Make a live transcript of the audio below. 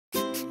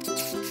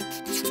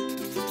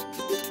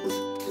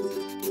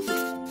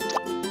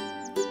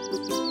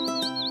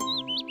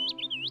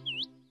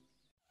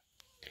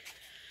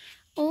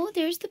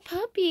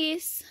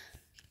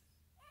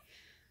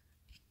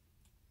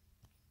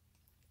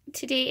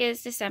Today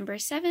is December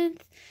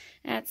 7th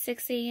at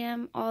 6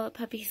 a.m. All the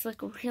puppies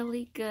look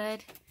really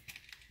good.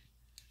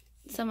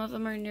 Some of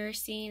them are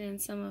nursing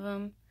and some of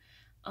them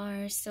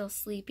are still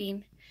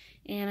sleeping.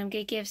 And I'm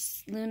going to give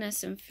Luna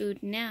some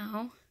food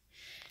now.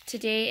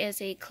 Today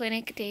is a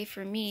clinic day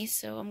for me,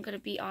 so I'm going to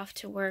be off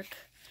to work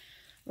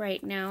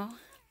right now.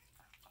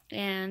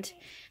 And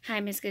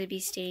Jaime's going to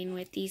be staying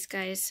with these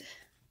guys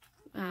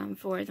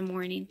for the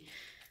morning.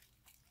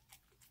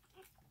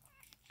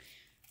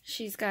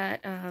 She's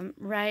got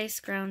rice,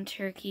 ground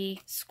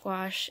turkey,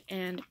 squash,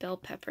 and bell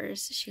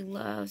peppers. She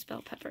loves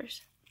bell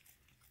peppers.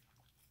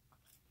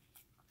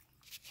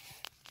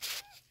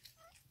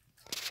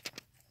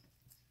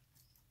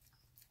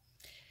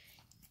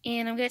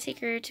 And I'm going to take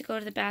her to go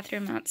to the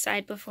bathroom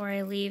outside before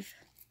I leave.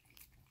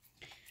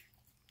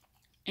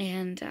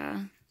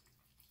 And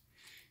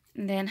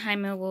then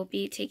Jaime will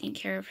be taking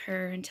care of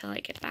her until I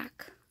get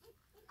back.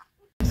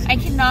 I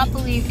cannot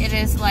believe it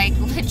is like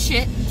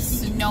legit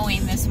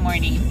snowing this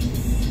morning.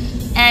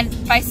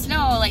 And by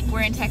snow, like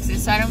we're in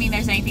Texas, so I don't mean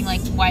there's anything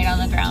like white on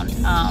the ground.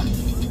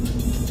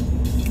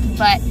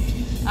 But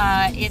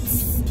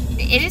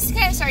it is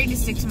kind of starting to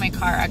stick to my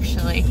car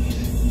actually.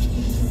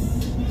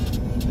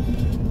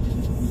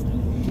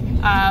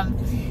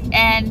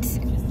 And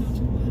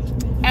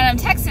I'm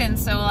Texan,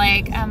 so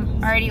like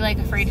I'm already like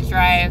afraid to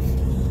drive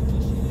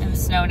in the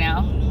snow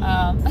now.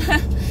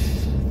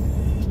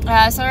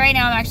 So right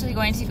now I'm actually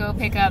going to go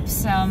pick up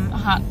some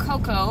hot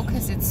cocoa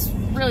because it's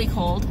really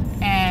cold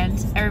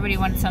and everybody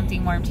wants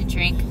something warm to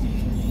drink.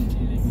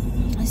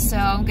 So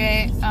I'm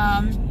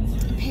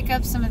gonna pick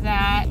up some of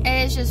that.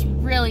 It is just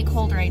really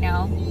cold right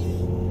now.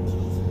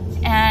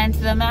 And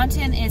the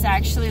mountain is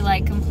actually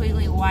like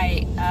completely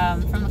white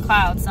from the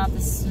clouds, not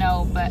the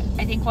snow, but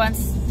I think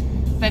once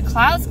the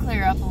clouds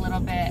clear up a little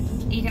bit,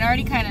 you can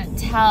already kind of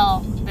tell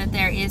that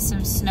there is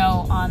some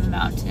snow on the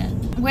mountain.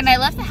 When I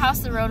left the house,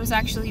 the road was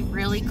actually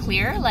really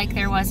clear, like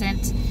there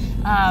wasn't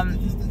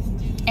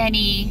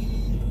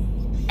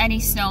any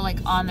snow like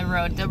on the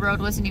road. The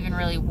road wasn't even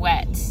really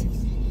wet.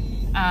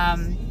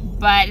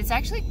 But it's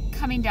actually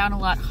coming down a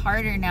lot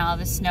harder now,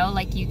 the snow,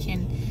 like you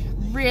can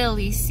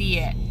really see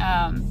it.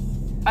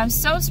 I'm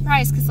so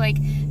surprised because like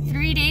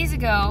 3 days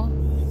ago,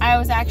 I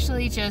was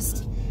actually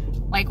just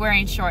like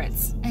wearing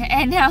shorts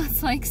and now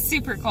it's like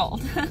super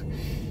cold.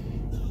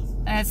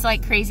 And it's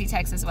like crazy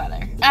Texas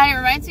weather. And it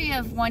reminds me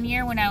of one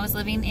year when I was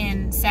living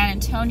in San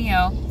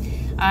Antonio.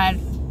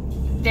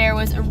 There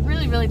was a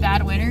really, really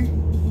bad winter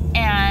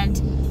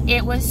and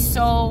it was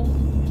so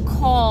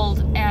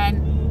cold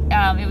and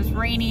it was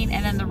raining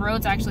and then the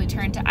roads actually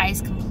turned to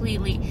ice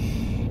completely.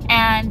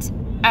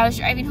 And I was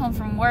driving home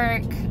from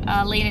work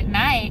late at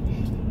night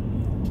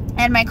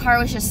and my car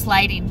was just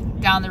sliding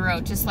down the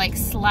road, just like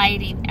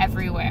sliding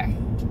everywhere.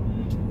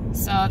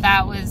 So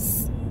that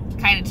was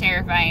kind of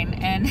terrifying,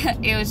 and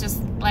it was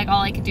just like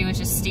all I could do was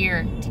just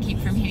steer to keep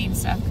from hitting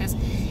stuff because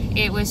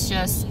it was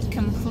just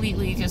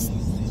completely just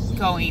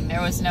going. There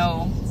was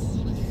no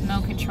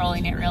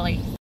controlling it really.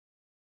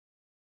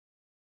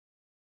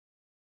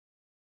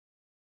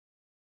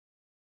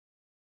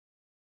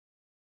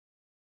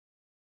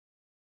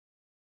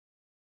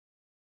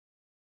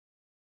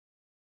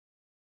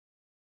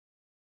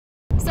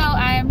 So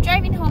I'm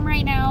driving home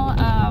right now.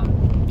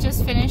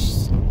 Just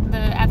finished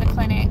at the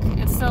clinic.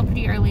 It's still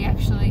pretty early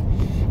actually,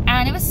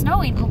 and it was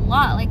snowing a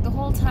lot like the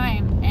whole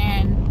time,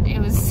 and it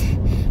was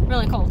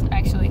really cold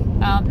actually.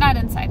 Not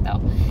inside though.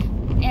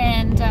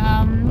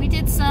 And we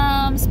did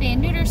some spay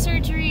and neuter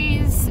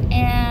surgeries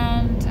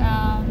and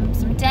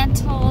some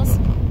dentals,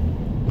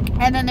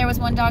 and then there was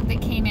one dog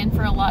that came in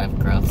for a lot of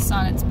growths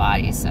on its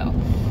body, so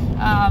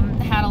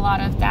had a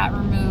lot of that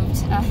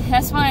removed.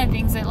 That's one of the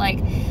things that like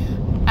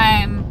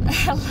I'm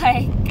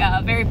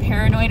like very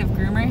paranoid of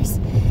groomers.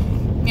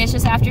 It's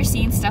just after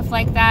seeing stuff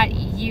like that,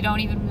 you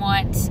don't even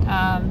want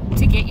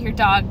to get your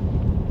dog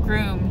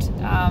groomed,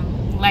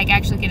 like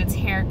actually get its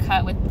hair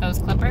cut with those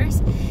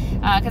clippers,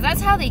 because that's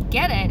how they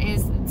get it.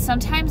 Is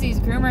sometimes these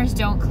groomers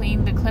don't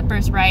clean the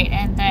clippers right,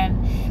 and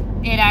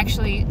then it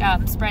actually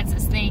spreads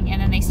this thing,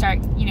 and then they start,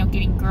 you know,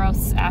 getting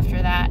growths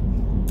after that,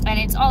 and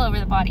it's all over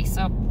the body.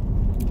 So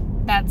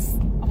that's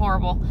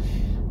horrible.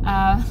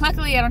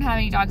 Luckily, I don't have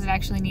any dogs that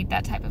actually need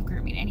that type of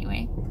grooming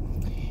anyway.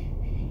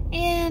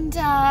 And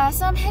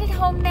so I'm headed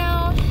home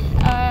now.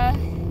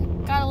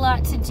 Got a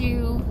lot to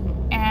do,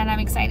 and I'm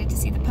excited to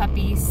see the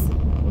puppies.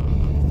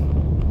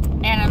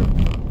 And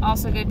I'm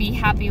also going to be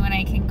happy when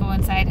I can go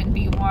inside and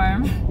be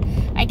warm.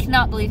 I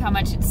cannot believe how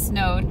much it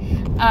snowed.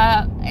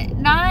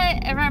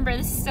 Remember,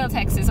 this is still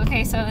Texas,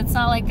 okay? So it's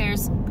not like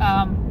there's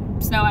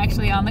snow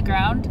actually on the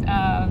ground.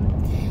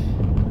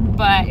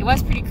 But it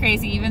was pretty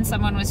crazy. Even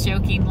someone was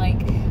joking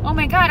like, oh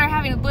my god, we're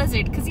having a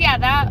blizzard. Because yeah,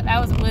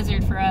 that was a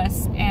blizzard for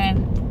us.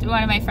 And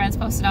one of my friends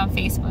posted on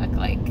Facebook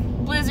like,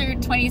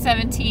 blizzard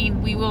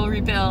 2017, we will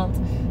rebuild.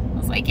 I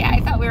was like, yeah, I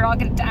thought we were all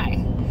gonna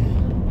die.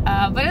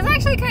 But it's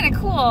actually kind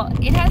of cool.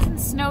 It hasn't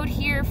snowed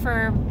here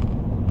for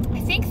I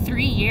think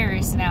 3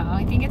 years now.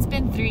 I think it's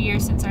been 3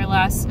 years since our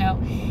last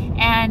snow.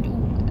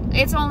 And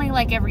it's only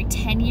like every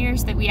 10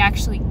 years that we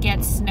actually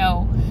get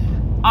snow.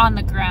 on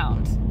the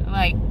ground,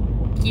 like,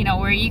 you know,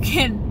 where you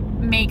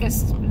can make a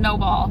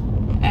snowball.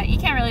 You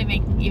can't really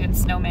make even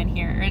snowmen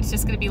here. It's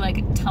just gonna be like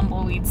a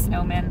tumbleweed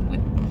snowman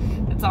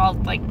with, it's all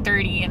like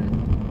dirty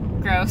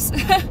and gross.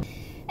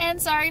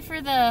 And sorry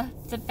for the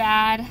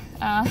bad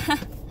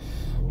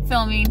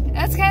filming.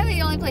 That's kind of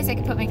the only place I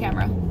could put my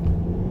camera,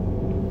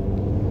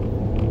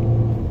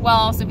 while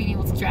also being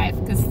able to drive,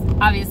 because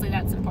obviously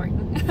that's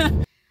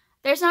important.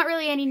 There's not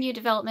really any new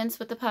developments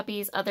with the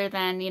puppies other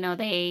than, you know,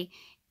 they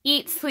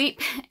eat,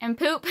 sleep, and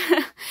poop.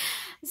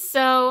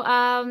 So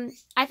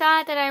I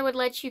thought that I would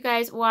let you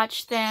guys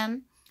watch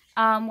them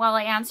while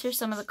I answer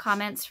some of the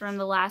comments from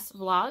the last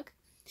vlog.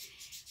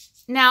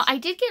 Now, I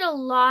did get a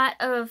lot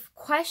of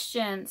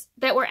questions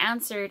that were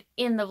answered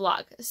in the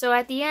vlog. So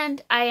at the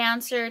end, I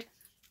answered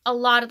a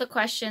lot of the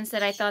questions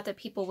that I thought that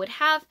people would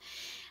have.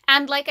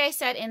 And like I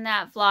said in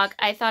that vlog,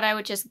 I thought I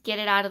would just get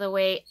it out of the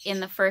way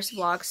in the first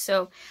vlog.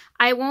 So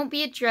I won't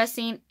be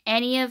addressing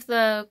any of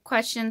the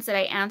questions that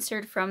I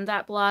answered from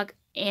that blog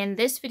in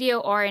this video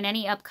or in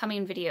any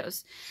upcoming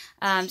videos.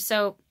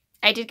 So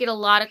I did get a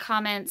lot of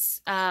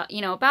comments,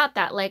 you know, about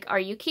that. Like, are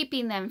you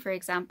keeping them, for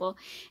example?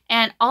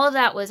 And all of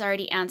that was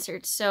already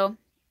answered. So,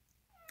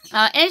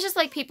 and it's just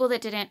like people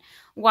that didn't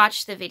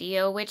watch the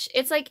video, which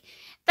it's like,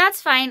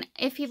 that's fine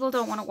if people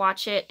don't want to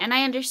watch it. And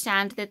I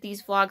understand that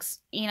these vlogs,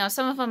 you know,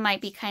 some of them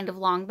might be kind of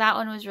long. That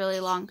one was really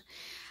long.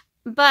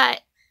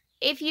 But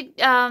if you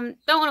don't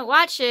want to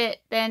watch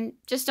it, then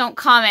just don't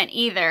comment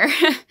either.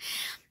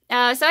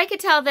 So I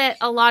could tell that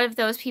a lot of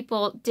those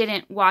people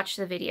didn't watch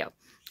the video.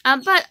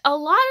 But a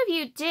lot of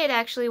you did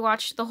actually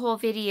watch the whole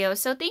video.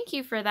 So thank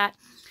you for that.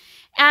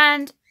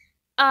 And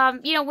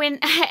you know, when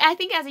I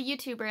think as a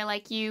YouTuber,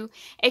 like, you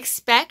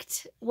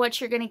expect what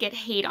you're going to get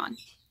hate on.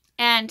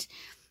 And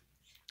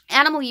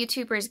animal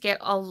YouTubers get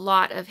a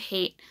lot of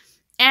hate.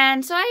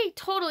 And so I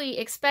totally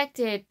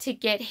expected to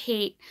get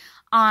hate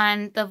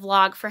on the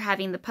vlog for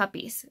having the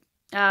puppies.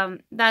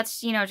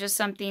 That's, you know, just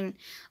something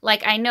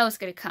like I know is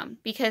going to come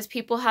because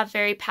people have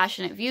very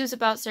passionate views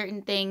about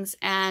certain things,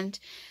 and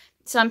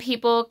some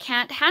people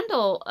can't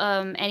handle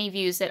any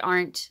views that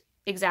aren't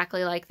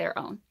exactly like their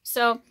own.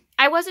 So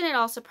I wasn't at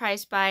all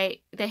surprised by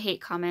the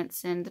hate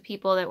comments and the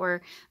people that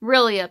were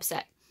really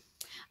upset.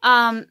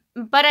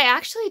 But I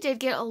actually did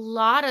get a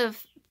lot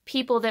of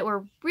people that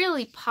were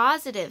really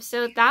positive.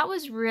 So that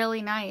was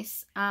really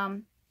nice.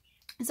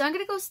 So I'm going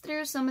to go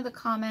through some of the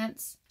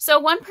comments. So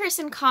one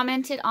person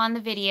commented on the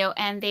video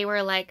and they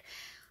were like,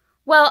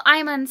 well,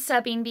 I'm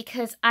unsubbing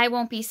because I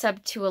won't be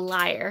subbed to a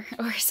liar,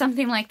 or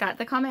something like that.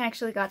 The comment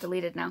actually got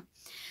deleted now.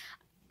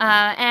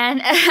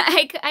 And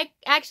I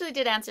actually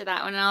did answer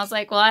that one, and I was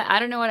like, well, I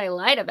don't know what I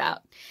lied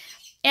about.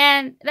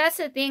 And that's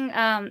the thing,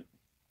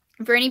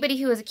 for anybody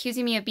who was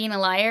accusing me of being a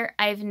liar,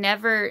 I've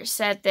never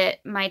said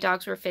that my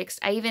dogs were fixed.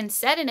 I even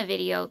said in a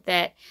video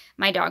that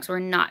my dogs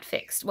were not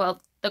fixed.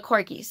 Well, the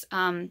corgis,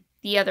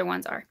 the other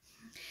ones are.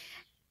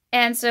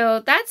 And so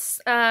that's,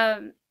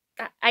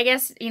 I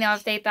guess, you know,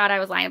 if they thought I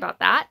was lying about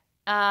that,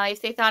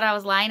 if they thought I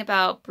was lying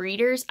about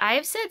breeders,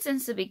 I've said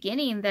since the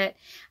beginning that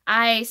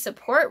I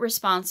support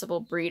responsible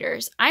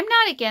breeders. I'm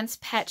not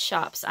against pet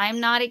shops. I'm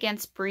not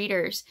against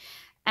breeders.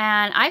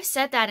 And I've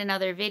said that in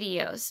other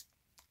videos.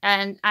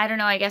 And I don't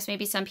know, I guess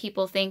maybe some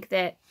people think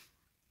that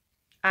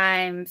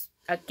I'm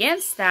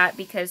against that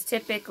because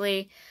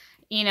typically,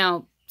 you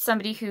know,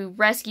 somebody who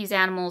rescues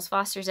animals,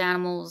 fosters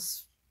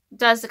animals,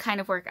 does the kind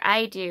of work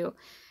I do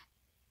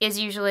is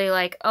usually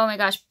like, oh my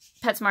gosh,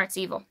 PetSmart's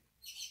evil.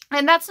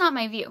 And that's not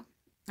my view.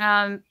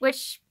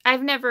 Which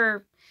I've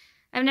never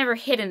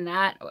hidden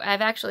that.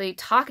 I've actually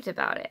talked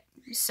about it.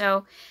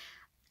 So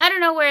I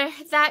don't know where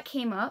that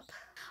came up.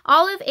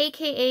 Olive,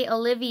 aka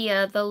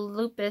Olivia, the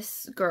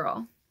lupus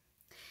girl.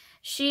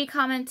 She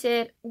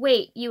commented,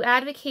 wait, you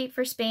advocate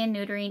for spay and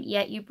neutering,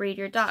 yet you breed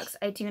your dogs.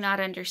 I do not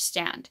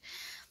understand.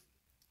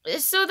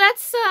 So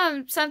that's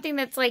something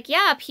that's like,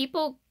 yeah,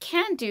 people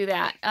can do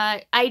that.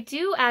 I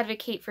do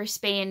advocate for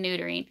spay and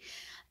neutering.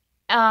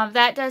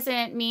 That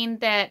doesn't mean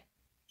that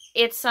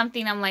it's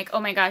something I'm like,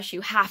 oh my gosh,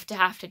 you have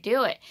to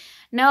do it.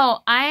 No,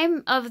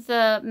 I'm of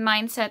the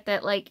mindset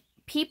that, like,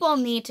 people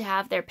need to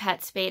have their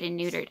pets spayed and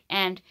neutered.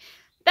 And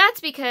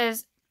that's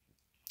because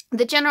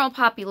the general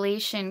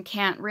population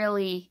can't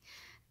really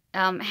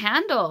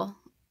handle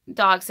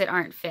dogs that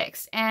aren't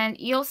fixed. And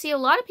you'll see a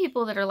lot of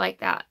people that are like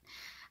that.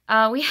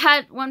 We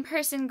had one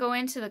person go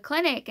into the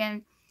clinic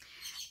and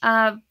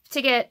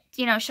to get,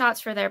 you know,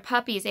 shots for their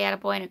puppies. They had a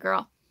boy and a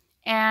girl.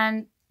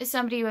 And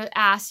somebody was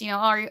asked, you know,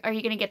 are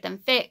you going to get them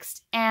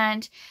fixed?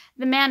 And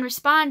the man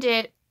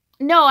responded,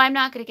 no, I'm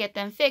not going to get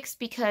them fixed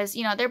because,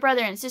 you know, they're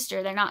brother and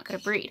sister. They're not going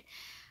to breed.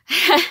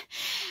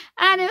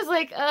 And it was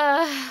like,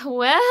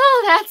 well,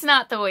 that's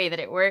not the way that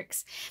it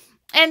works.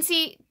 And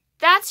see,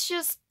 that's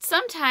just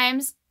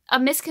sometimes a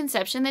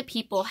misconception that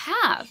people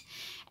have.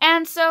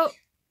 And so,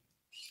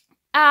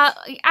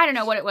 I don't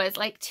know what it was,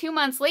 like 2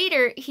 months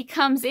later, he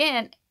comes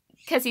in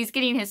because he's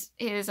getting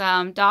his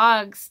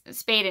dogs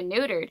spayed and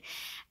neutered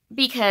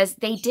because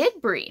they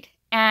did breed.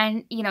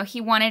 And, you know, he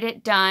wanted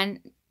it done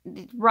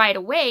right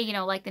away, you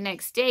know, like the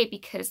next day,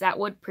 because that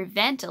would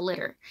prevent a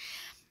litter.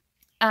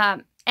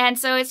 And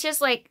so it's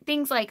just like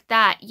things like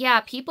that.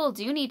 Yeah, people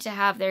do need to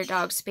have their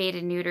dogs spayed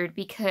and neutered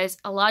because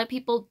a lot of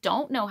people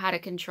don't know how to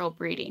control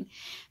breeding.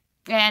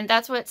 And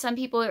that's what some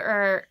people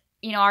are,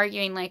 you know,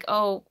 arguing, like,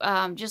 oh,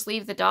 just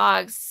leave the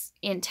dogs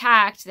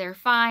intact. They're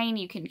fine.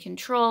 You can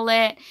control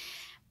it.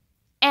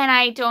 And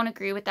I don't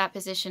agree with that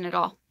position at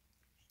all,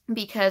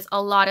 because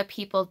a lot of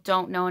people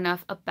don't know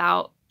enough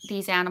about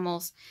these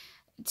animals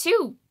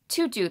to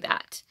do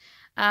that.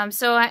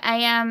 So I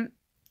am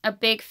a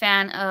big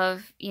fan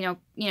of, you know,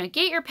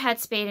 get your pet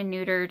spayed and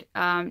neutered.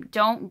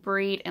 Don't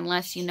breed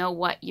unless you know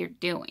what you're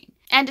doing.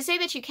 And to say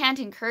that you can't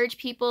encourage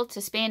people to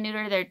spay and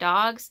neuter their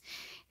dogs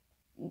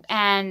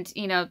and,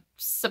 you know,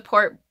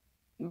 support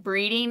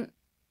breeding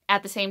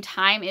at the same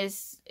time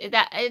is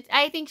that,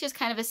 I think, just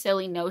kind of a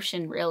silly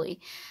notion,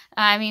 really.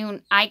 I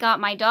mean, I got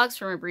my dogs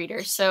from a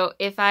breeder, so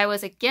if I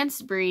was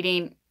against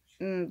breeding,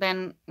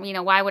 then, you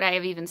know, why would I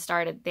have even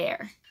started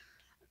there?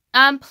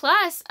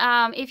 Plus,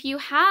 if you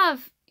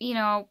have, you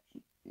know,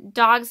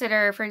 dogs that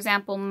are, for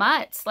example,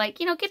 mutts, like,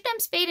 you know, get them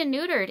spayed and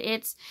neutered.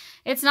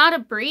 It's not a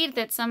breed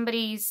that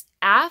somebody's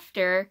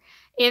after.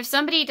 If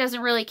somebody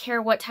doesn't really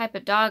care what type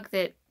of dog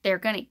that they're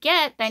going to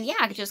get, then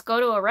yeah, just go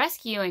to a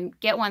rescue and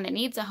get one that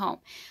needs a home.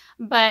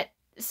 But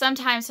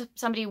sometimes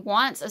somebody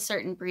wants a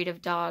certain breed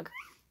of dog.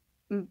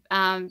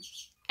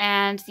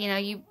 And, you know,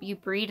 you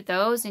breed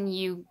those and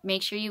you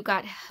make sure you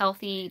got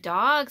healthy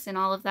dogs and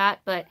all of that.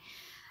 But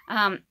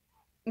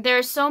there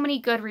are so many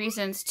good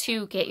reasons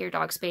to get your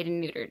dog spayed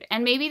and neutered.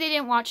 And maybe they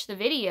didn't watch the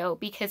video,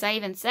 because I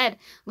even said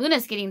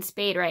Luna's getting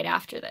spayed right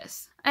after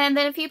this. And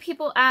then a few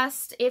people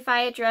asked if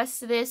I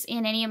addressed this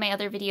in any of my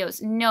other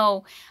videos.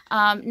 No,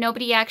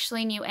 nobody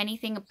actually knew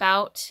anything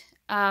about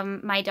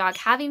my dog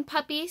having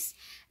puppies.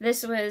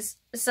 This was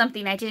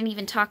something I didn't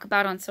even talk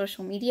about on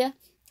social media.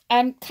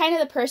 I'm kind of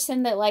the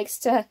person that likes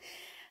to,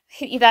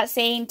 that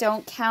saying,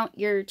 don't count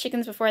your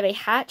chickens before they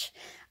hatch.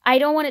 I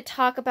don't want to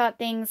talk about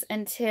things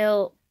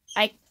until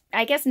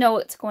I guess know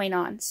what's going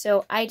on.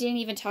 So I didn't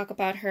even talk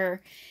about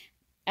her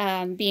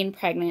being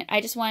pregnant.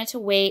 I just wanted to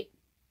wait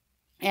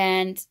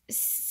and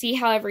see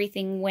how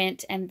everything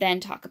went and then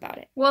talk about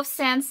it. Wolf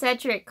San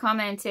Cedric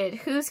commented,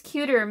 who's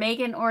cuter,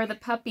 Meghan or the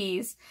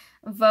puppies?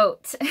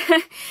 Vote.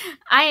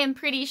 I am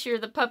pretty sure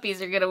the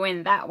puppies are going to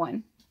win that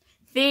one.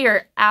 They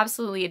are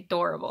absolutely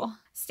adorable.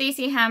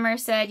 Stacy Hammer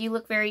said, you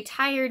look very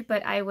tired,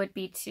 but I would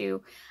be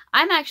too.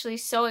 I'm actually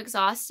so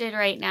exhausted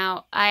right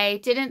now.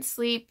 I didn't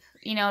sleep,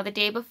 you know, the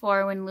day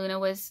before when Luna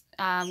was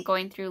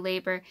going through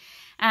labor.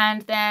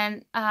 And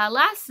then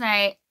last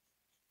night,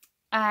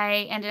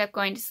 I ended up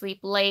going to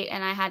sleep late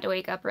and I had to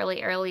wake up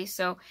really early.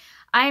 So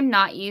I'm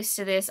not used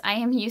to this. I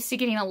am used to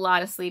getting a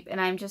lot of sleep and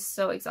I'm just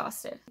so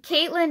exhausted.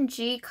 Caitlin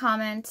G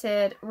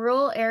commented,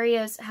 rural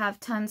areas have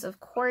tons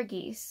of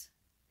corgis.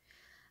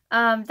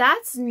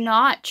 That's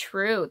not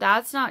true.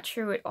 That's not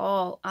true at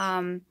all.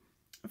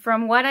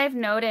 From what I've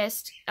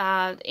noticed,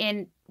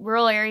 in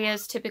rural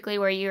areas, typically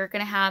where you're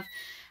going to have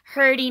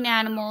herding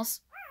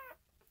animals,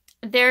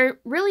 there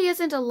really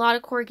isn't a lot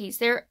of corgis.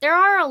 There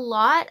are a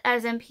lot,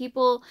 as in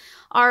people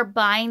are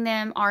buying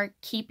them, are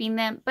keeping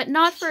them, but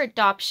not for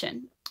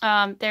adoption.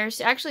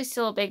 There's actually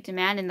still a big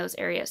demand in those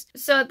areas.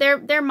 So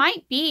there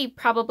might be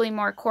probably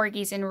more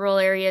corgis in rural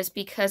areas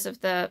because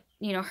of the,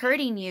 you know,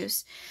 herding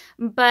use,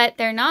 but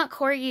they're not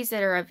corgis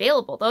that are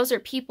available. Those are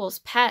people's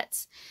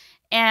pets.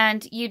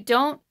 And you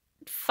don't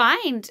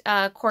find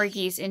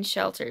corgis in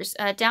shelters.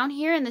 Down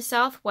here in the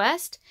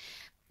Southwest,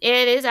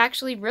 it is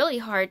actually really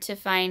hard to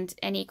find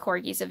any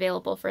corgis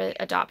available for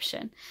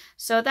adoption.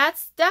 So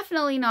that's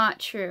definitely not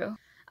true.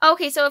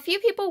 Okay, so a few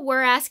people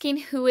were asking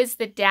who is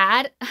the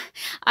dad.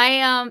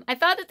 I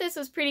thought that this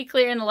was pretty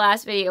clear in the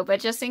last video, but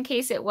just in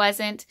case it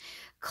wasn't,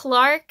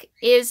 Clark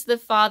is the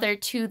father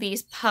to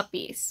these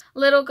puppies.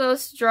 Little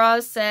Ghost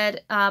Draws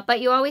said, but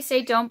you always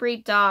say don't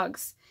breed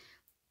dogs.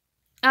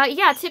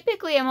 Yeah,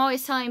 typically I'm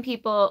always telling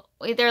people,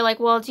 they're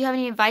like, well, do you have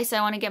any advice?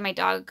 I want to get my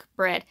dog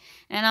bred.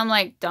 And I'm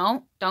like,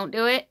 don't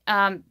do it.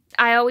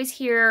 I always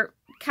hear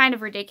kind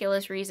of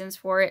ridiculous reasons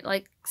for it.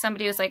 Like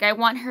somebody was like, I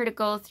want her to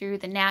go through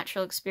the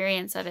natural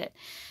experience of it.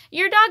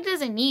 Your dog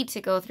doesn't need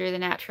to go through the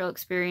natural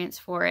experience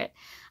for it.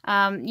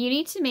 You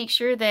need to make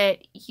sure that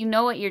you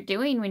know what you're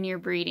doing when you're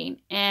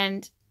breeding.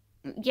 And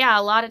yeah,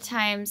 a lot of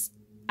times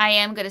I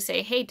am going to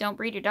say, hey, don't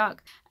breed your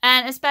dog.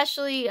 And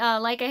especially,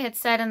 like I had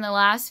said in the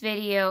last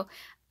video,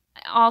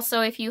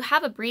 also, if you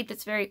have a breed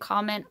that's very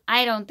common,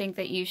 I don't think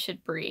that you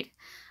should breed.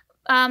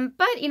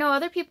 But, you know,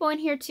 other people in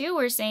here too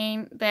were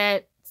saying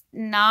that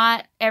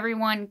not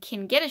everyone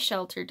can get a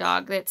shelter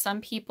dog, that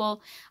some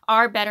people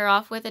are better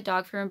off with a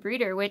dog from a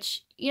breeder,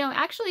 which, you know,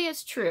 actually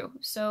is true.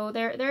 So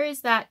there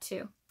is that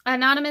too.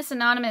 Anonymous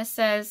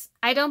says,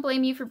 I don't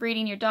blame you for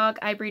breeding your dog.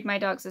 I breed my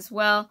dogs as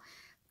well.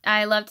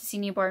 I love to see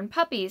newborn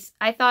puppies.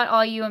 I thought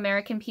all you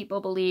American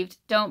people believed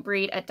don't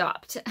breed,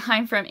 adopt.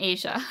 I'm from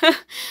Asia. So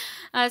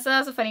that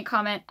was a funny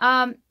comment.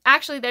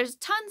 Actually, there's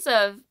tons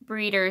of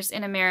breeders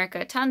in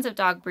America, tons of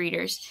dog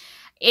breeders.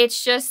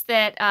 It's just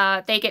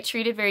that they get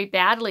treated very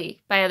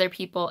badly by other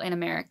people in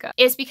America.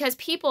 It's because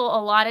people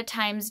a lot of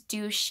times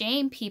do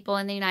shame people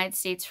in the United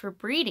States for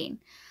breeding.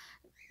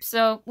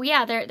 So,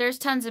 yeah, there's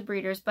tons of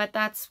breeders, but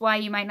that's why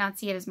you might not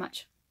see it as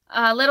much.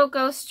 Little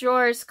Ghost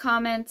Drawers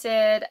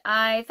commented,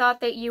 I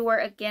thought that you were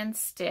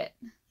against it,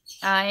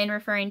 in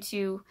referring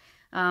to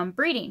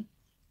breeding.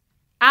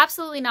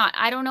 Absolutely not.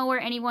 I don't know where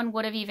anyone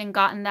would have even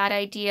gotten that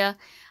idea.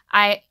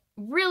 I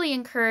really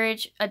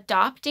encourage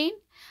adopting,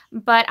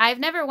 but I've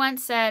never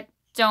once said,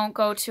 don't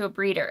go to a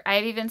breeder.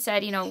 I've even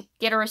said, you know,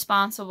 get a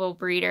responsible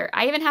breeder.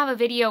 I even have a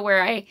video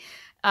where I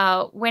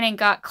went and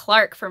got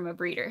Clark from a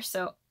breeder.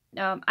 So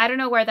I don't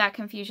know where that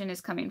confusion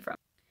is coming from.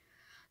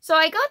 So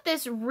I got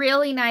this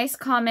really nice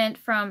comment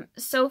from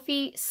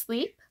Sophie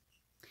Sleep.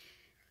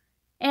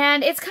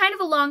 And it's kind of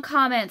a long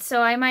comment,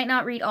 so I might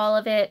not read all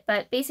of it.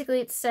 But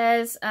basically it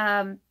says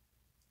that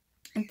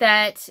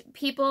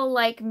people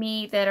like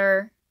me that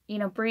are, you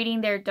know,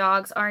 breeding their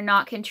dogs are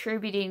not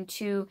contributing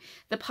to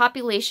the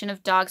population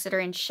of dogs that are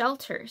in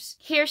shelters.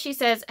 Here she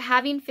says,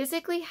 having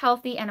physically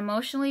healthy and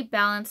emotionally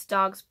balanced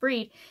dogs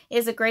breed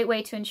is a great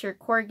way to ensure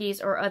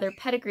corgis or other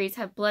pedigrees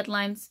have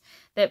bloodlines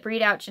that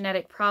breed out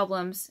genetic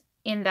problems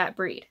in that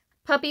breed.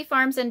 Puppy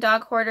farms and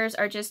dog hoarders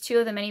are just two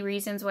of the many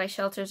reasons why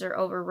shelters are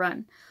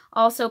overrun.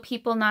 Also,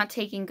 people not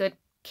taking good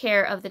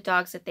care of the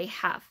dogs that they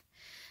have.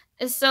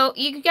 So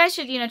you guys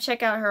should, you know,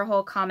 check out her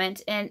whole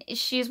comment, and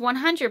she's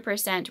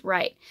 100%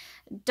 right.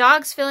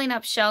 Dogs filling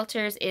up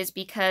shelters is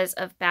because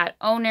of bad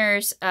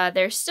owners.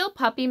 There's still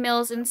puppy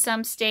mills in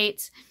some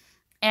states,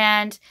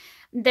 and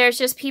there's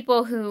just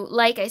people who,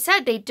 like I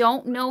said, they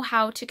don't know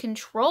how to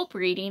control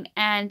breeding,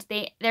 and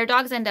their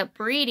dogs end up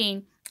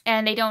breeding,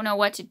 and they don't know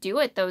what to do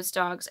with those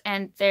dogs,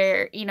 and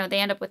they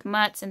end up with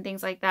mutts and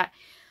things like that.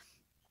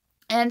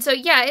 And so,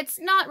 yeah, it's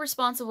not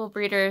responsible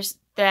breeders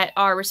that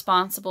are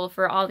responsible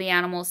for all the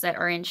animals that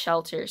are in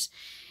shelters.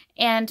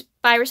 And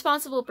by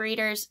responsible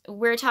breeders,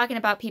 we're talking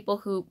about people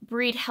who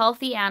breed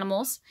healthy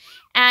animals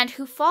and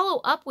who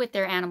follow up with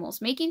their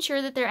animals, making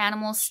sure that their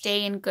animals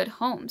stay in good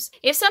homes.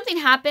 If something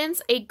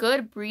happens, a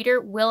good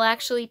breeder will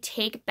actually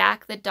take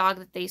back the dog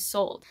that they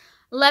sold.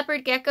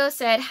 Leopard Gecko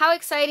said, how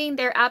exciting,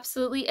 they're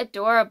absolutely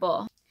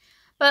adorable.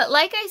 But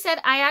like I said,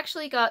 I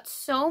actually got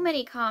so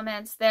many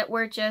comments that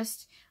were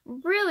just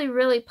really,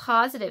 really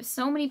positive.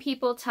 So many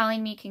people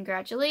telling me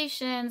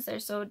congratulations, they're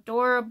so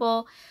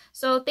adorable.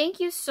 So thank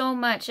you so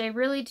much. I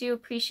really do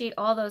appreciate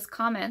all those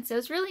comments. It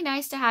was really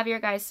nice to have your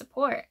guys'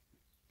 support.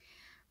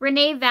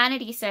 Renee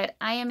Vanity said,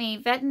 I am a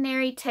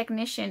veterinary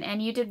technician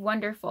and you did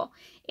wonderful.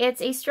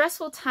 It's a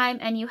stressful time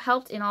and you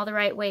helped in all the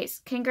right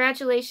ways.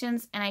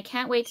 Congratulations, and I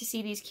can't wait to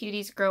see these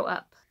cuties grow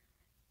up.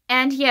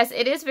 And yes,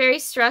 it is very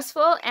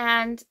stressful,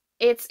 and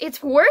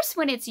it's worse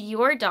when it's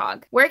your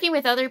dog. Working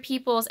with other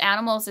people's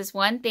animals is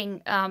one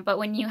thing, but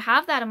when you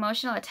have that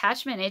emotional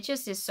attachment, it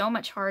just is so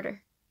much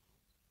harder.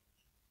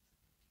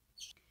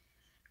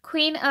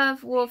 Queen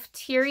of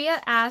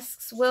Wolfteria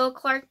asks, will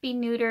Clark be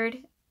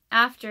neutered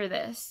after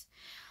this?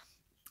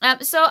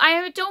 So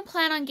I don't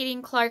plan on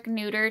getting Clark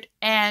neutered,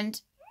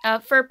 and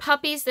for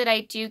puppies that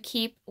I do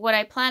keep, what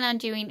I plan on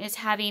doing is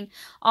having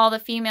all the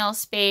females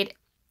spayed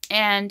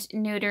and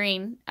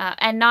neutering,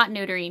 and not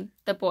neutering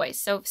the boys.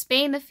 So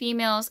spaying the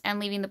females and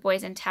leaving the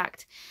boys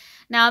intact.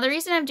 Now, the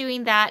reason I'm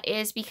doing that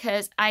is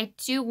because I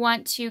do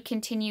want to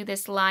continue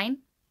this line.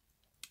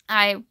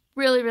 I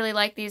really, really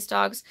like these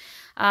dogs.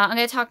 I'm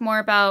going to talk more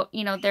about,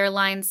 you know, their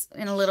lines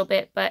in a little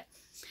bit, but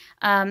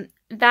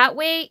that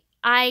way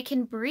I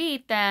can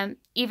breed them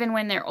even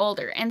when they're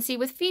older. And see,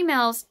 with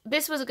females,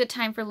 this was a good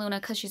time for Luna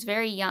because she's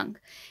very young,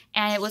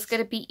 and it was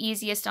going to be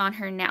easiest on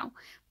her now.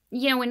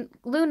 You know, when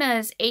Luna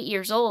is 8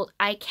 years old,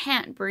 I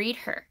can't breed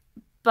her.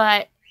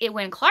 But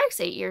when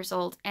Clark's 8 years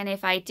old, and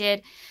if I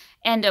did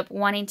end up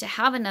wanting to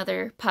have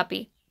another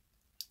puppy,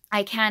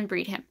 I can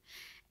breed him.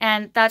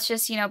 And that's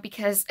just, you know,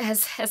 because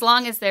as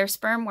long as their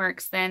sperm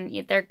works,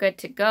 then they're good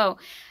to go.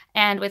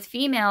 And with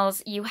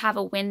females, you have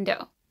a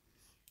window.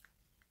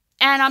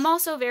 And I'm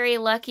also very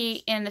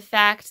lucky in the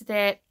fact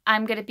that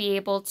I'm going to be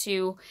able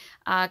to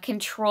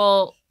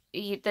control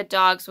the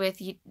dogs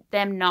with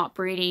them not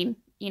breeding,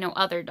 you know,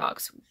 other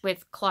dogs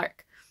with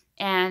Clark.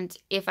 And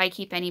if I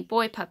keep any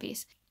boy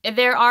puppies,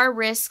 there are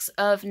risks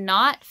of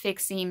not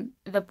fixing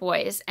the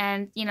boys.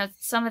 And, you know,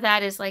 some of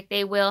that is like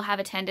they will have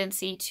a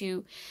tendency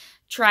to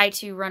try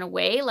to run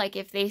away. Like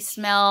if they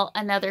smell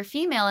another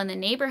female in the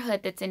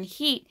neighborhood that's in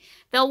heat,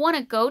 they'll want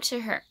to go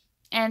to her.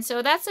 And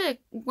so that's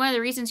one of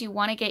the reasons you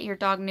want to get your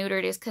dog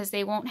neutered, is because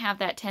they won't have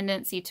that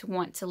tendency to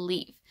want to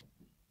leave.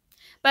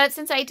 But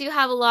since I do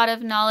have a lot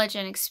of knowledge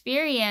and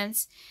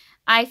experience,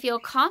 I feel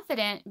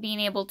confident being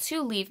able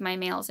to leave my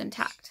males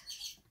intact.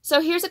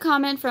 So here's a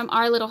comment from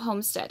Our Little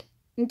Homestead.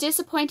 I'm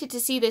disappointed to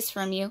see this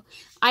from you.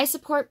 I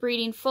support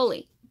breeding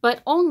fully,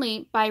 but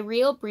only by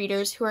real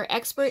breeders who are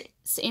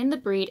experts in the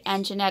breed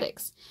and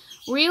genetics.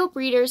 Real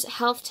breeders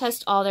health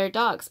test all their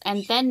dogs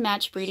and then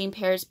match breeding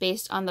pairs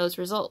based on those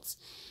results.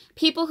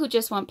 People who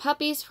just want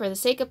puppies for the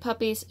sake of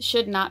puppies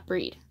should not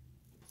breed.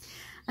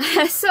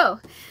 So,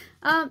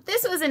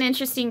 This was an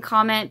interesting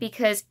comment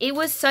because it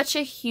was such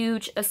a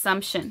huge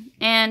assumption.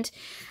 And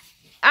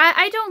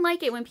I don't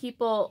like it when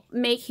people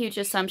make huge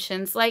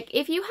assumptions. Like,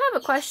 if you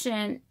have a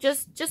question,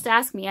 just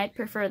ask me. I'd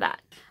prefer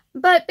that.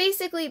 But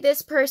basically,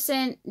 this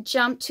person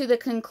jumped to the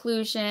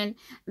conclusion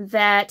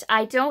that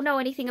I don't know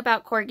anything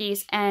about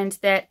corgis and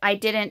that I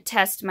didn't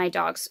test my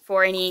dogs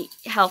for any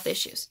health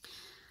issues.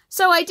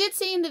 So I did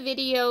say in the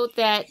video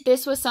that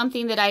this was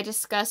something that I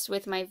discussed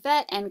with my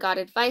vet and got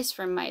advice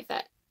from my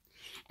vet.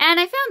 And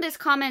I found this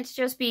comment to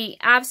just be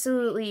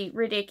absolutely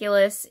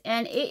ridiculous.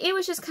 And it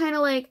was just kind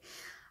of like,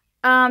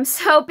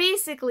 so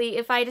basically,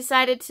 if I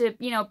decided to,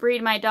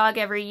 breed my dog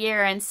every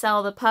year and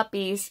sell the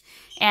puppies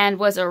and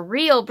was a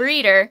real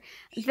breeder,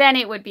 then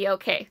it would be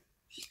okay.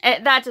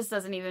 That just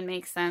doesn't even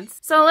make sense.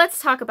 So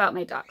let's talk about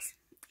my dogs.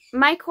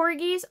 My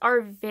corgis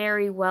are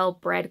very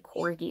well-bred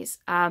corgis.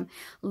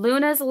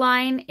 Luna's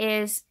line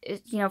is,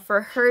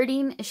 for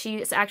herding. She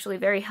is actually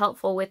very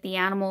helpful with the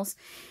animals.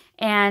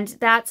 And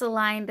that's a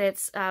line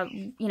that's,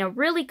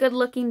 really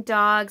good-looking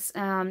dogs,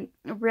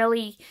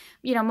 really,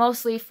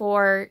 mostly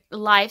for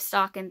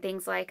livestock and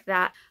things like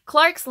that.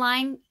 Clark's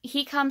line,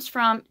 he comes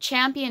from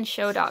champion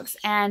show dogs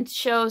and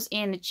shows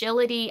in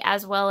agility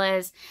as well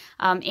as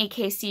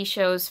AKC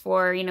shows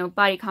for,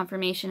 body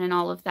conformation and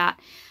all of that.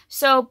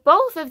 So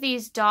both of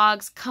these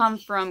dogs come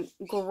from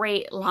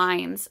great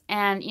lines.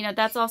 And,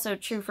 that's also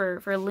true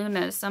for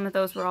Luna's. Some of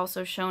those were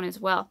also shown as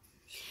well.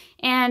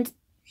 And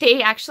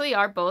they actually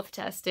are both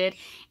tested,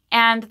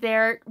 and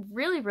they're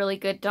really, really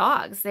good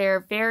dogs.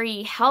 They're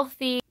very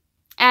healthy,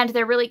 and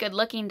they're really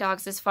good-looking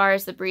dogs as far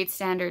as the breed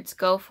standards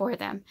go for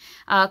them.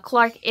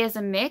 Clark is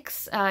a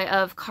mix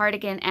of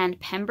Cardigan and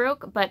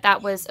Pembroke, but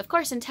that was, of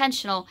course,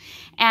 intentional,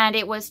 and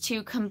it was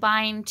to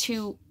combine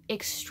two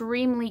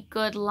extremely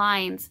good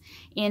lines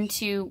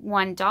into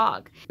one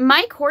dog.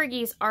 My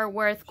corgis are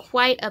worth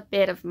quite a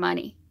bit of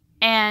money.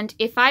 And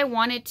if I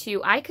wanted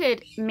to, I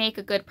could make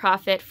a good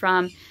profit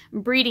from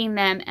breeding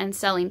them and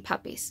selling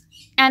puppies.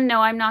 And no,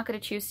 I'm not going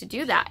to choose to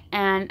do that.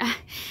 And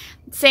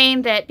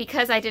saying that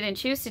because I didn't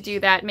choose to do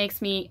that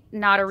makes me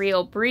not a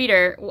real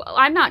breeder. Well,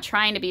 I'm not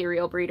trying to be a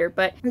real breeder,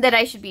 but that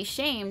I should be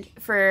shamed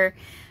for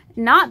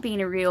not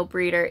being a real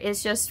breeder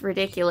is just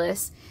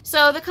ridiculous.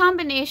 So the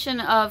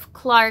combination of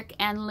Clark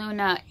and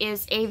Luna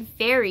is a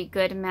very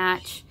good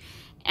match.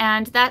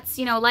 And that's,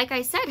 like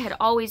I said, had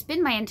always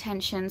been my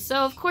intention. So,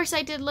 of course,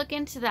 I did look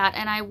into that.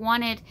 And I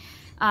wanted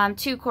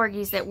two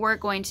corgis that were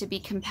going to be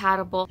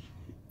compatible.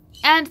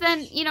 And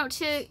then,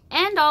 to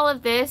end all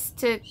of this,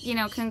 to,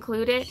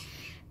 conclude it,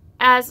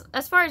 as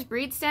far as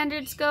breed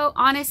standards go,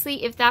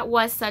 honestly, if that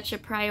was such a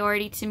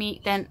priority to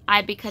me, then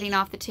I'd be cutting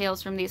off the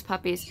tails from these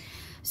puppies.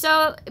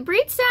 So,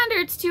 breed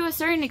standards, to a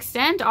certain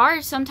extent,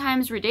 are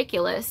sometimes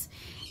ridiculous.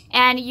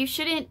 And you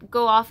shouldn't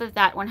go off of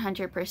that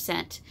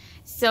 100%.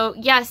 So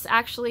yes,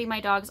 actually my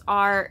dogs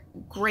are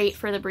great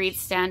for the breed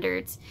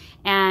standards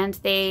and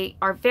they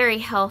are very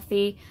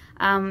healthy.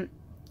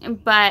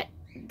 But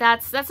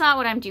that's not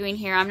what I'm doing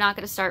here. I'm not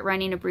going to start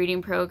running a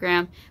breeding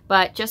program.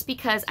 But just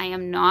because I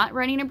am not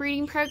running a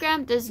breeding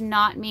program does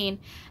not mean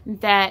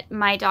that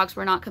my dogs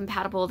were not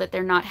compatible, that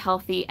they're not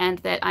healthy, and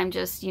that I'm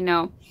just,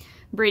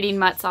 breeding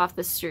mutts off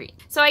the street.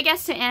 So I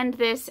guess to end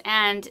this,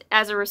 and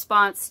as a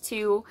response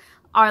to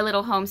our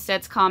little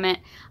homesteads comment,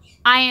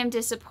 I am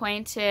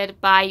disappointed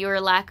by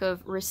your lack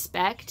of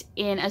respect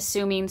in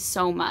assuming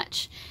so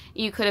much.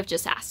 You could have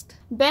just asked.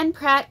 Ben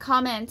Pratt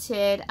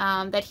commented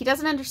that he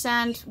doesn't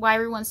understand why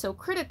everyone's so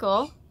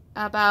critical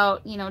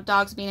about,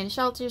 dogs being in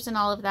shelters and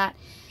all of that,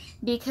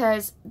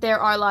 because there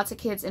are lots of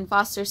kids in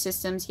foster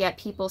systems, yet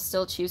people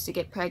still choose to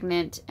get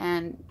pregnant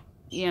and,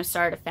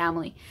 start a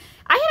family.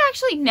 I had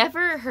actually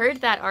never heard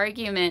that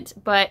argument,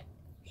 but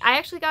I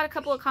actually got a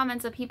couple of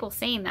comments of people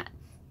saying that.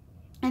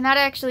 And that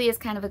actually is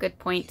kind of a good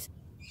point.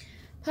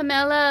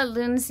 Pamela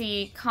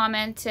Lunzi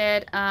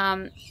commented,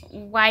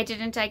 why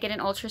didn't I get an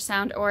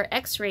ultrasound or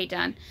x-ray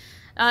done?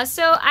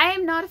 So I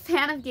am not a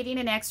fan of getting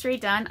an x-ray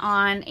done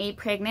on a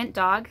pregnant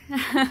dog.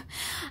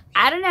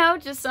 I don't know,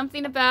 just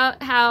something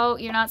about how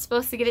you're not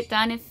supposed to get it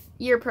done if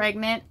you're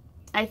pregnant,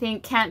 I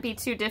think can't be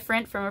too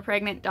different from a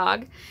pregnant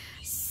dog.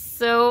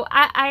 So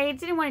I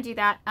didn't want to do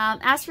that.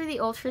 As for the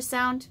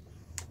ultrasound,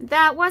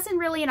 that wasn't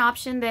really an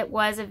option that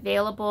was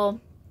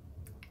available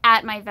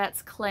at my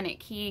vet's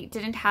clinic. He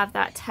didn't have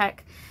that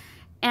tech,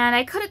 and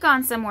I could have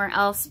gone somewhere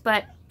else,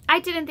 but I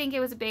didn't think it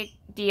was a big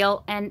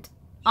deal, and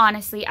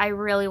honestly, I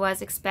really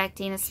was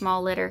expecting a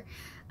small litter.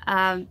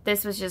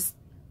 This was just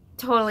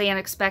totally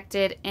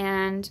unexpected,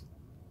 and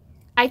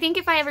I think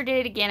if I ever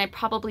did it again, I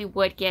probably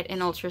would get an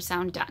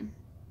ultrasound done.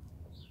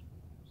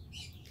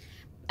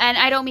 And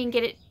I don't mean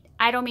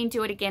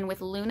do it again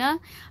with Luna.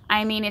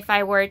 I mean if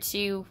I were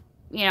to,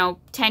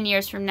 10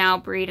 years from now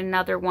breed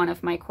another one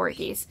of my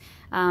corgis.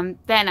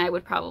 Then I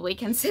would probably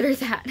consider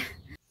that.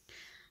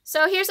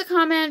 So here's a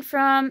comment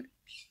from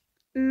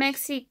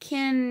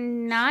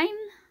Mexican9,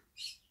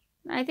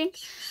 I think.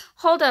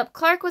 Hold up,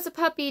 Clark was a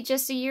puppy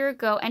just a year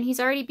ago and he's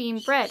already being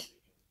bred.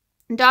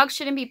 Dogs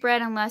shouldn't be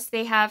bred unless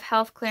they have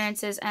health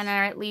clearances and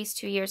are at least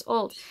 2 years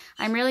old.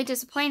 I'm really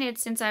disappointed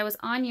since I was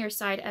on your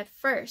side at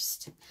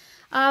first.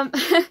 I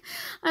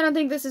don't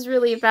think this is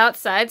really about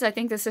sides. I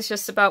think this is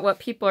just about what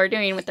people are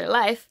doing with their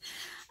life.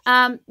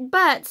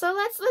 But so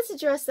let's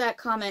address that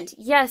comment.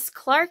 Yes,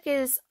 Clark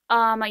is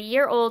a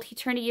year old. He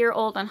turned a year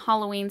old on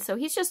Halloween, so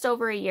he's just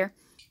over a year.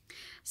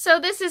 So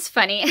this is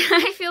funny.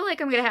 I feel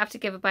like I'm going to have to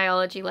give a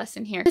biology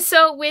lesson here.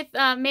 So with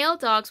male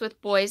dogs, with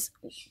boys,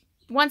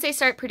 once they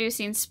start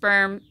producing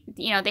sperm,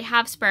 you know, they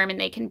have sperm and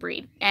they can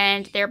breed.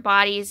 And their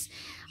bodies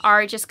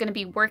are just going to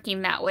be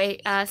working that way.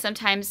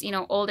 Sometimes, you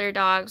know, older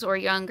dogs or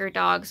younger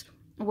dogs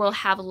will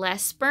have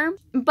less sperm.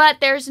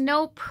 But there's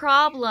no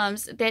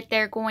problems that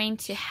they're going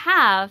to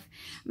have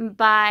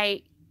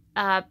by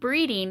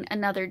breeding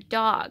another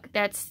dog.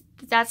 That's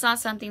not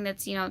something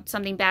that's, you know,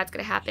 something bad's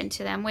going to happen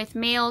to them. With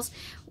males,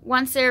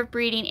 once they're of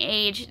breeding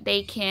age,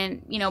 they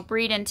can, you know,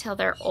 breed until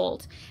they're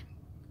old.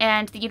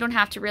 And you don't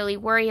have to really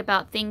worry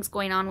about things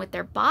going on with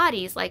their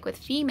bodies like with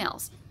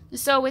females.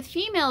 So with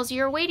females,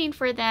 you're waiting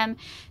for them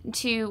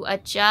to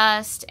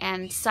adjust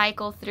and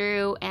cycle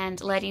through and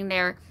letting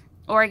their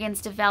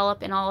organs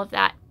develop and all of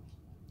that.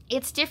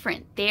 It's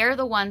different. They're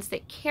the ones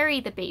that carry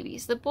the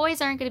babies. The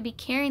boys aren't going to be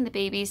carrying the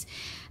babies.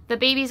 The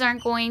babies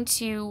aren't going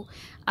to, you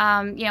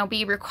know,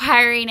 be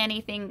requiring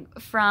anything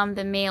from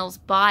the male's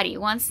body.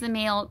 Once the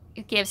male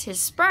gives his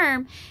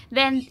sperm,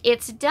 then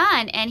it's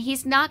done, and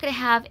he's not going to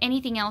have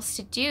anything else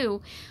to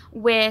do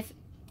with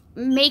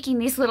making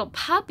these little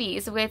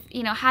puppies, with,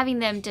 you know, having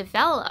them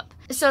develop.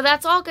 So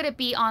that's all going to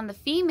be on the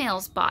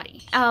female's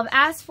body.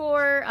 As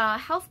for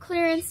health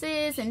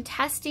clearances and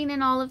testing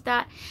and all of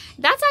that,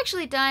 that's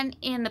actually done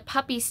in the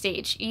puppy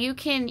stage. You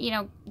can, you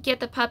know, get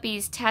the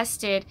puppies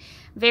tested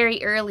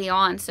very early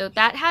on. So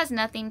that has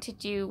nothing to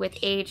do with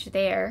age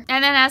there.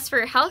 And then as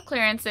for health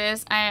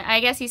clearances, I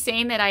guess he's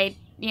saying that I,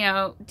 you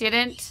know,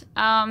 didn't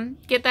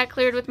get that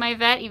cleared with my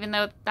vet, even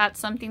though that's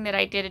something that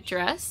I did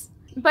address.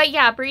 But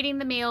yeah, breeding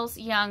the males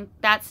young,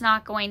 that's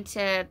not going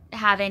to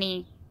have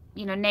any,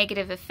 you know,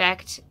 negative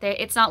effect.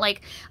 It's not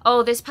like,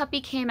 oh, this puppy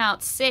came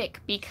out sick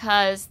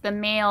because the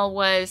male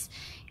was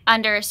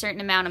under a certain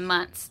amount of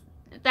months.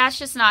 That's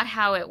just not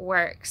how it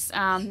works.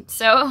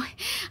 So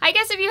I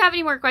guess if you have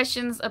any more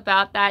questions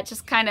about that,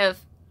 just kind of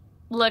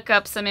look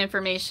up some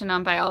information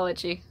on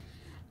biology.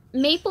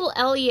 Maple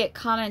Elliott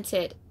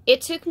commented,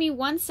 "It took me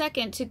 1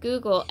 second to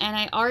Google and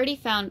I already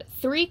found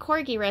 3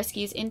 corgi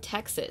rescues in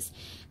Texas.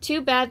 Too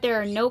bad there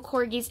are no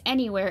corgis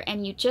anywhere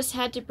and you just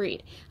had to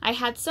breed. I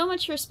had so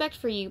much respect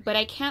for you, but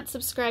I can't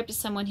subscribe to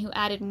someone who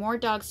added more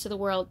dogs to the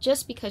world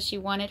just because she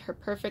wanted her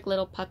perfect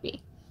little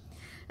puppy."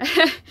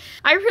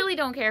 I really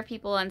don't care if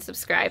people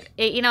unsubscribe.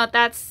 You know,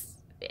 that's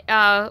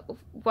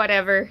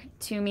whatever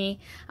to me.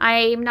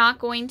 I'm not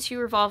going to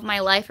revolve my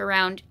life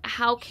around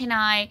how can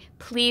I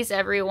please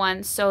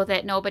everyone so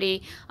that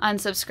nobody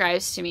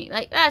unsubscribes to me.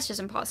 Like, that's just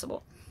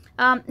impossible.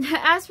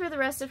 As for the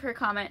rest of her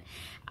comment,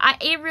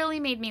 it really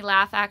made me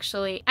laugh,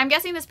 actually. I'm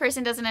guessing this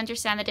person doesn't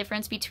understand the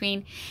difference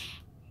between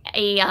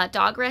a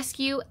dog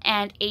rescue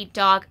and a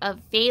dog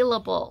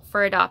available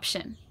for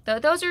adoption.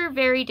 Those are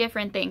very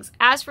different things.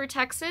 As for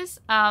Texas,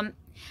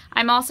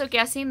 I'm also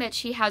guessing that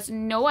she has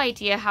no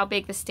idea how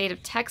big the state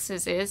of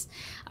Texas is.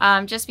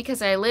 Just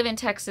because I live in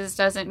Texas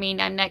doesn't mean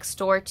I'm next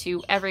door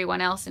to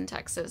everyone else in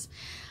Texas.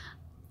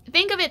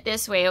 Think of it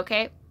this way,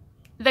 okay?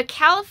 The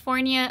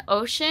California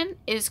Ocean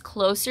is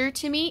closer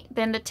to me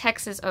than the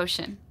Texas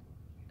Ocean.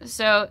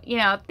 So, you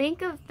know,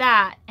 think of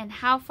that and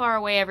how far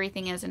away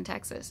everything is in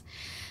Texas.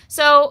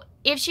 So,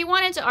 if she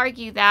wanted to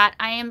argue that,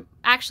 I am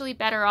actually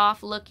better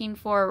off looking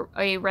for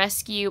a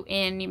rescue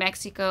in New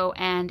Mexico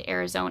and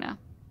Arizona.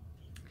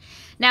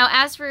 Now,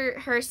 as for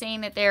her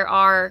saying that there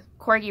are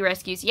corgi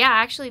rescues, yeah,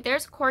 actually,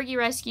 there's corgi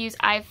rescues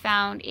I've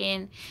found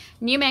in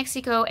New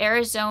Mexico,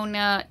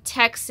 Arizona,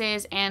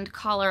 Texas, and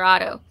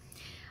Colorado.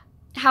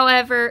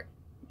 However,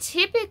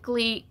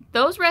 typically,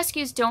 those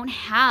rescues don't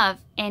have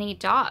any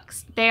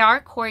dogs. They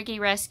are corgi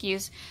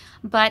rescues,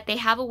 but they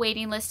have a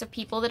waiting list of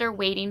people that are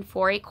waiting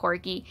for a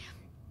corgi,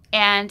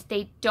 and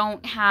they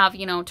don't have,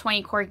 you know,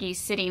 20 corgis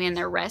sitting in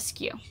their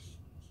rescue.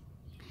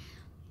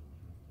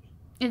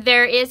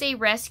 There is a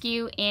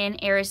rescue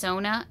in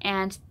Arizona,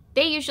 and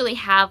they usually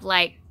have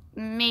like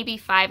maybe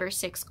 5 or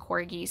 6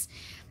 corgis,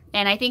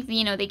 and I think,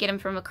 you know, they get them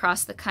from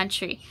across the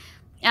country.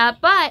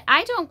 But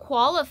I don't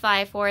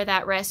qualify for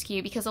that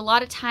rescue because a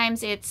lot of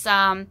times it's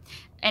an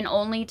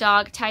only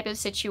dog type of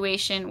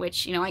situation,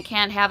 which, you know, I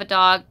can't have a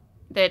dog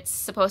that's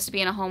supposed to be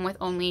in a home with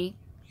only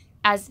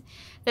that's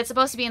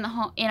supposed to be in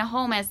a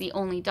home as the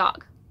only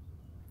dog.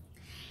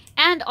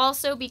 And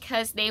also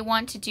because they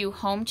want to do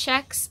home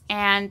checks,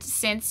 and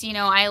since, you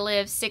know, I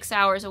live 6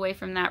 hours away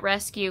from that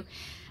rescue,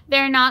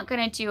 they're not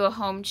going to do a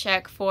home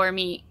check for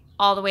me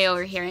all the way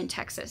over here in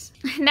Texas.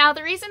 Now,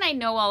 the reason I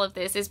know all of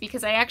this is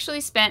because I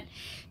actually spent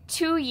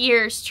 2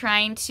 years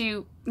trying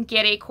to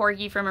get a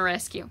corgi from a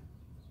rescue.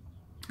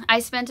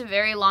 I spent a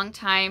very long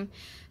time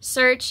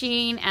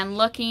searching and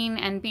looking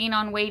and being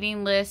on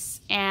waiting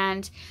lists,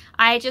 and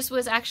I just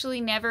was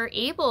actually never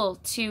able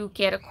to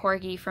get a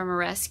corgi from a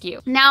rescue.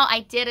 Now,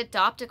 I did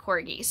adopt a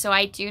corgi, so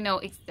I do know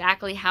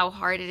exactly how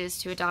hard it is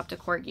to adopt a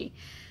corgi.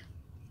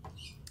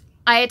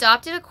 I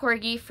adopted a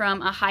corgi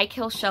from a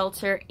high-kill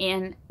shelter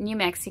in New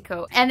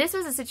Mexico, and this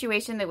was a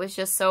situation that was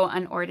just so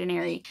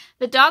unordinary.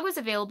 The dog was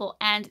available,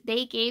 and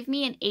they gave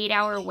me an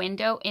 8-hour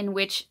window in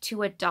which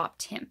to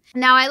adopt him.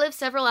 Now, I live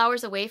several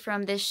hours away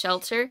from this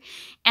shelter,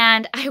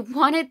 and I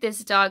wanted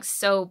this dog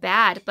so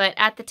bad, but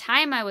at the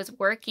time I was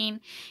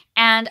working,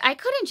 and I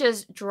couldn't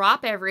just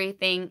drop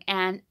everything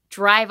and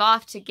drive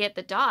off to get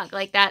the dog.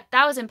 Like that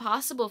was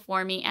impossible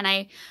for me, and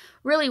I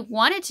really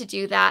wanted to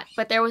do that,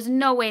 but there was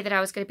no way that I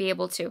was going to be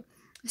able to.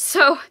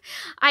 So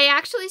I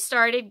actually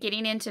started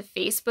getting into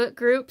Facebook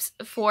groups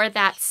for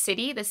that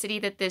city, the city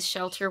that this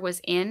shelter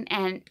was in,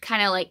 and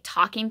kind of like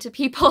talking to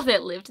people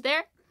that lived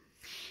there.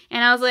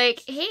 And I was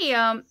like, hey,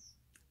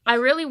 I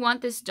really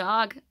want this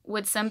dog.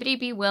 Would somebody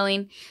be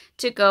willing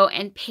to go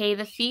and pay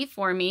the fee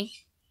for me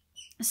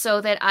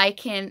so that I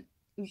can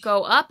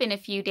go up in a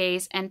few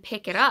days and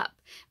pick it up?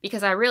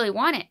 Because I really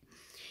want it.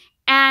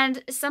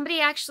 And somebody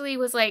actually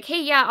was like,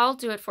 hey, yeah, I'll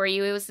do it for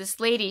you. It was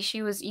this lady.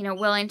 She was,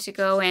 willing to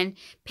go and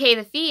pay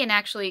the fee and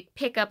actually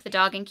pick up the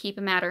dog and keep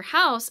him at her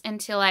house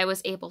until I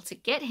was able to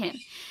get him.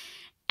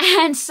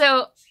 And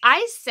so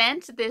I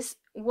sent this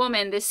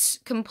woman, this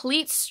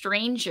complete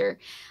stranger,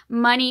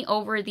 money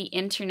over the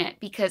internet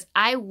because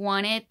I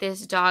wanted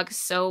this dog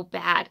so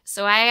bad.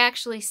 So I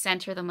actually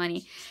sent her the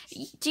money.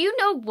 Do you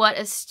know what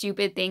a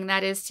stupid thing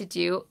that is to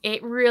do?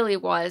 It really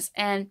was.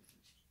 And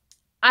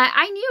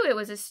I knew it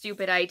was a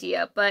stupid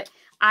idea, but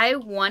I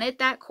wanted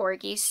that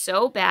corgi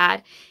so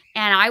bad,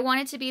 and I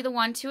wanted to be the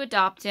one to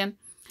adopt him,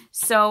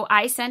 so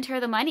I sent her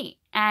the money.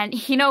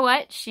 And you know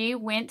what? She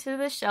went to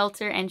the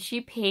shelter, and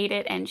she paid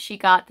it, and she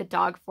got the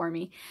dog for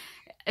me.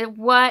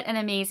 What an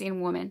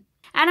amazing woman.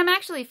 And I'm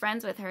actually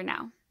friends with her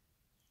now.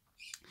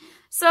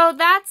 So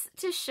that's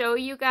to show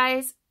you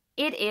guys,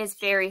 it is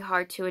very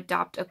hard to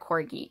adopt a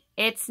corgi.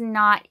 It's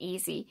not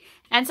easy.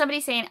 And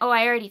somebody's saying, oh,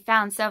 I already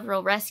found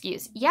several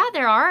rescues. Yeah,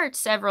 there are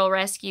several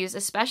rescues,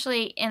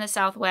 especially in the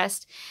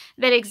Southwest,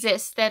 that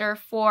exist that are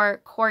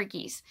for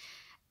corgis.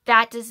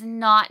 That does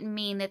not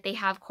mean that they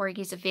have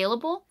corgis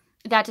available.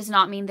 That does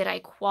not mean that I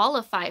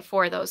qualify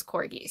for those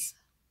corgis.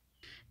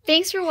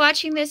 Thanks for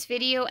watching this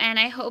video, and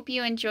I hope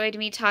you enjoyed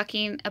me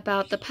talking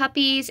about the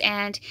puppies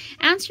and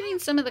answering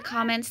some of the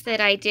comments that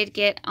I did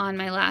get on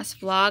my last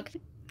vlog.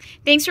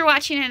 Thanks for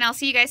watching, and I'll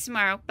see you guys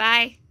tomorrow.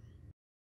 Bye!